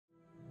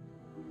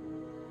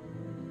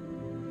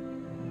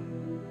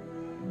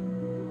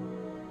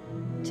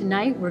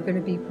Tonight we're going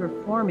to be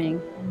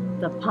performing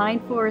the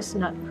Pine Forest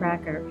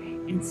Nutcracker,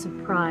 and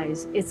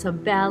surprise, it's a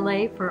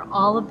ballet for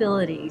all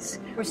abilities.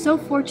 We're so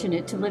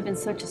fortunate to live in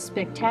such a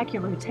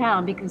spectacular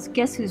town because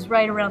guess who's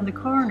right around the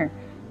corner?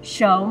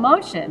 Show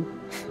Motion.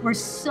 We're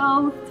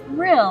so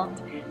thrilled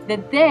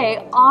that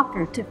they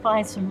offered to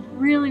find some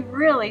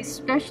really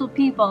special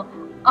people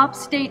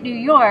upstate New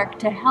York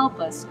to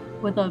help us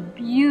with a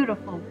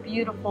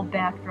beautiful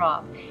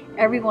backdrop.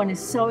 Everyone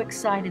is so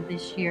excited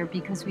this year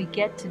because we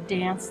get to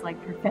dance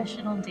like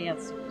professional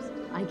dancers.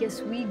 I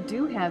guess we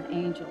do have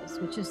angels,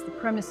 which is the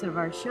premise of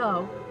our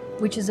show,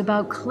 which is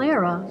about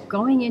Clara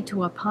going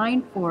into a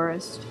pine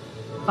forest,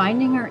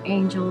 finding her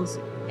angels,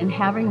 and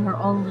having her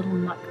own little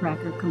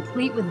nutcracker,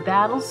 complete with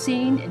battle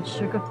scene and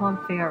sugar plum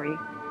fairy.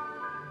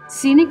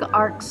 Scenic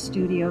Art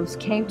Studios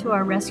came to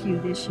our rescue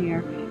this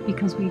year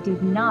because we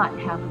did not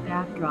have a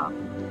backdrop.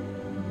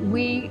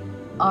 We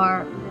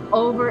are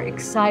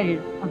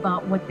overexcited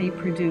about what they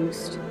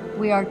produced.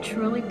 We are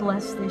truly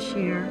blessed this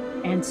year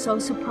and so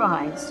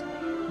surprised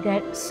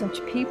that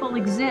such people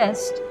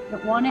exist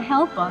that want to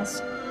help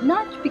us,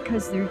 not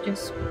because they're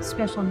just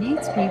special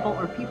needs people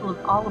or people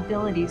of all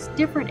abilities,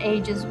 different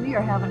ages, we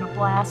are having a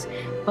blast,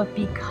 but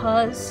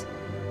because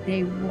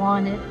they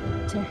wanted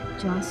to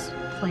just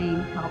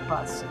plain help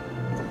us.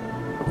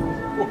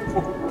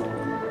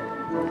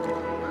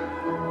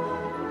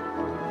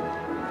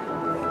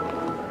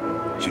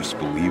 Just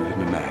believe in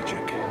the magic.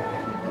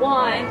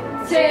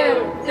 1,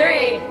 2,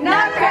 3,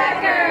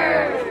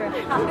 Nutcracker!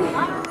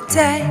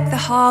 Deck the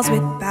halls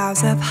with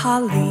boughs of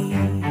holly.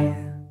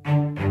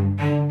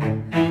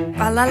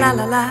 Ba la la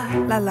la la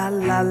la la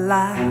la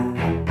la.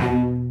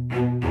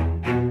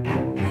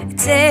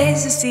 It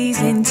is the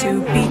season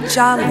to be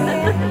jolly.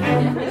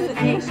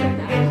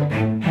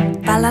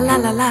 Ba la la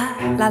la la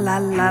la la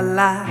la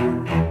la.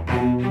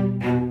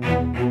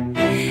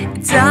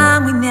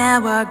 Done we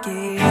never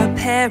gay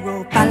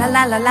apparel. Ba la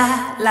la la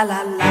la la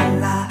la la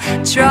la.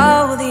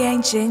 Troll the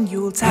ancient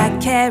Yuletide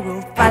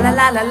carol. Ba la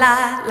la la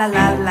la la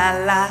la la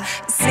la.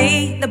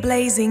 See the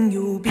blazing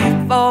Yule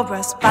before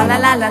us. Ba la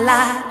la la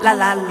la la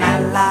la la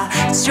la.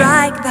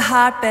 Strike the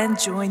harp and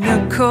join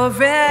the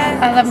chorus.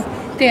 I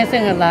love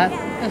dancing a lot.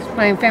 It's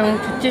my family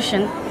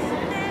tradition,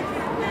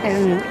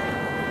 and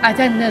I've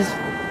done this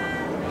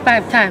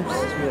 5 times.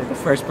 It's really the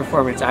first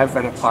performance I've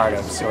been a part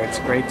of, so it's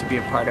great to be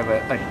a part of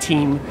a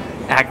team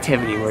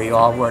activity where you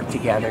all work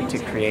together to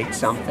create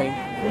something.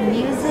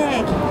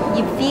 Music,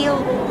 you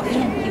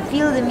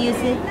feel the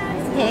music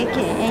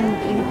and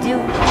you do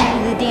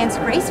the dance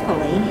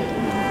gracefully.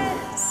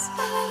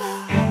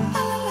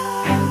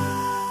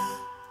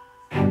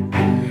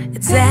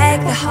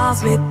 Deck the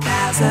halls with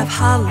boughs of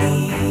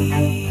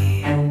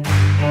holly.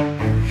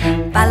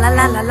 Ba la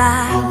la la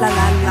la la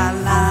la la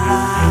la.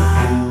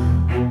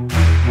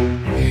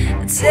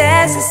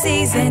 Tis the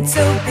season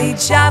to be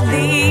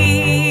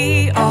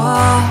jolly.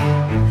 Oh.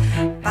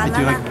 I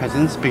do like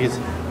presents because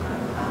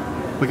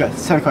we got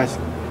Santa Claus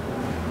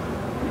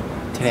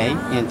today,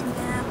 and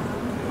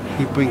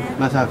he brings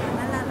lots of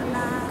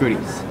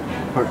goodies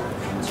for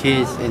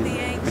kids and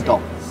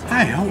adults.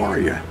 Hi, how are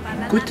you?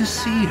 Good to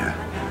see you.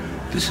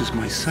 This is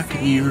my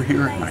 2nd year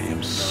here and I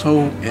am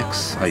so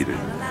excited.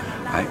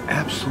 I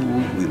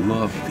absolutely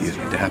love the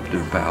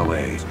adaptive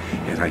ballet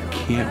and I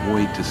can't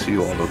wait to see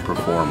all the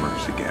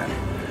performers again.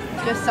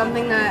 Just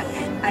something that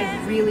I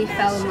really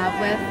fell in love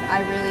with.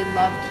 I really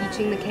love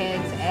teaching the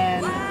kids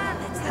and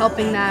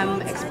helping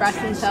them express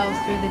themselves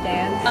through the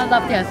dance. I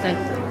love dancing.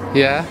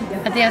 Yeah?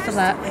 I dance a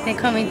lot. They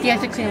call me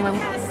Dancer Queen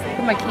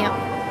for my camp.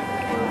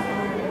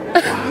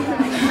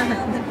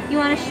 You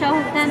want to show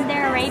them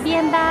their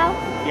Arabian bow?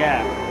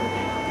 Yeah.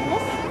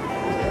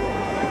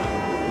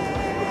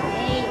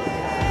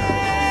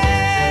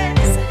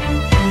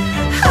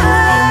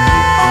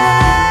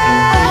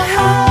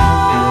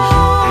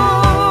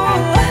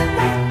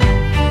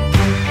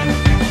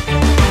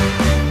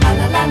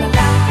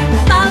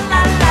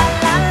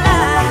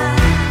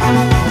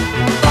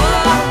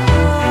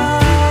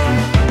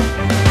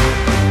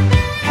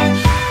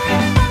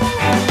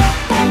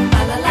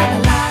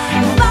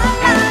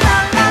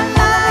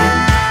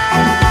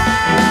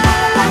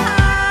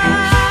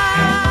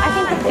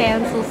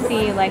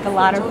 Like a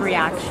lot of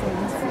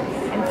reactions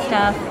and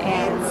stuff,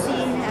 and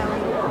see how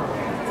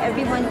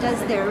everyone does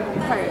their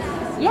part.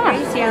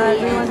 Yeah, see how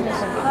everyone does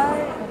their part.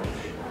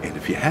 And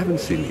if you haven't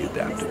seen the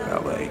adaptive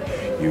ballet,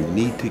 you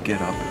need to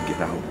get up and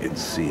get out and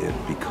see it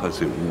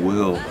because it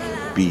will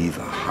be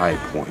the high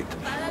point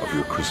of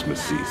your Christmas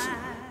season.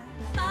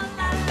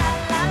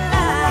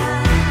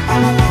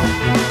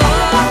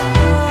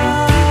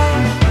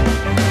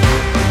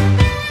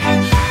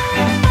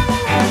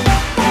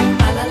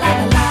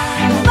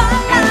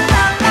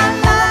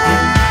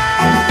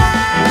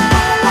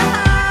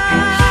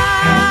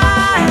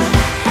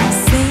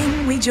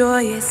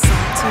 Joyous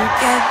all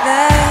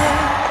together.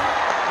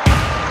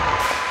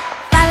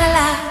 Fa la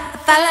la,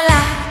 fa la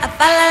la,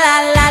 fa la la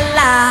la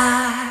la.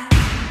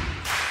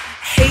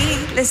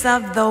 Heedless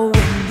of the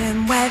wind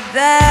and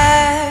weather.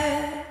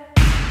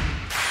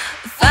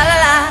 Fa la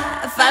la,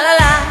 fa la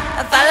la,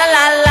 fa la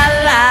la la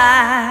la.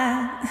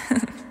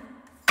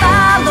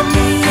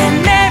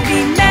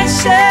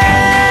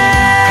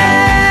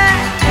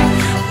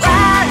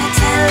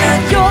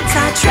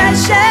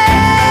 treasure.